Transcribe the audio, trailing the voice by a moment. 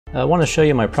I want to show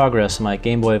you my progress in my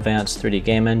Game Boy Advance 3D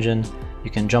Game Engine.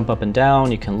 You can jump up and down,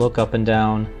 you can look up and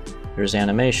down, there's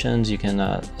animations, you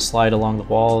can slide along the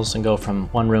walls and go from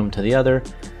one room to the other.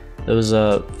 Those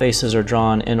faces are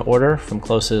drawn in order from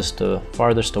closest to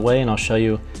farthest away, and I'll show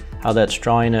you how that's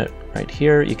drawing it right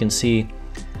here. You can see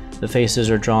the faces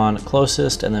are drawn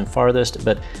closest and then farthest,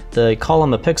 but the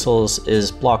column of pixels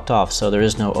is blocked off, so there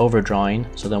is no overdrawing.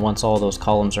 So then once all those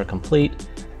columns are complete,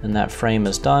 then that frame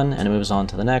is done and it moves on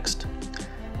to the next.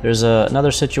 There's another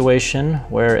situation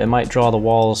where it might draw the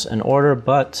walls in order,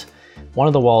 but one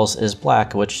of the walls is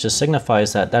black, which just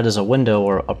signifies that that is a window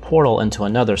or a portal into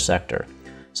another sector.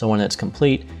 So when it's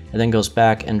complete, it then goes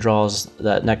back and draws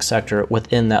that next sector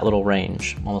within that little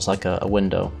range, almost like a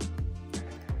window.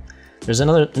 There's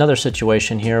another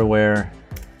situation here where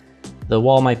the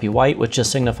wall might be white, which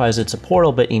just signifies it's a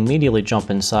portal, but immediately jump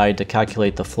inside to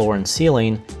calculate the floor and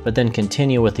ceiling, but then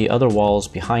continue with the other walls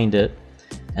behind it.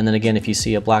 And then again, if you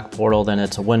see a black portal, then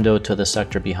it's a window to the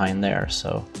sector behind there.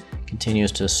 So it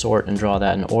continues to sort and draw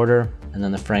that in order, and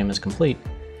then the frame is complete.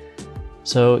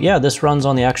 So yeah, this runs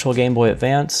on the actual Game Boy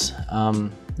Advance.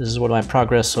 This is what my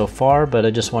progress so far, but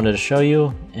I just wanted to show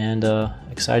you, and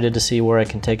excited to see where I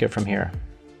can take it from here.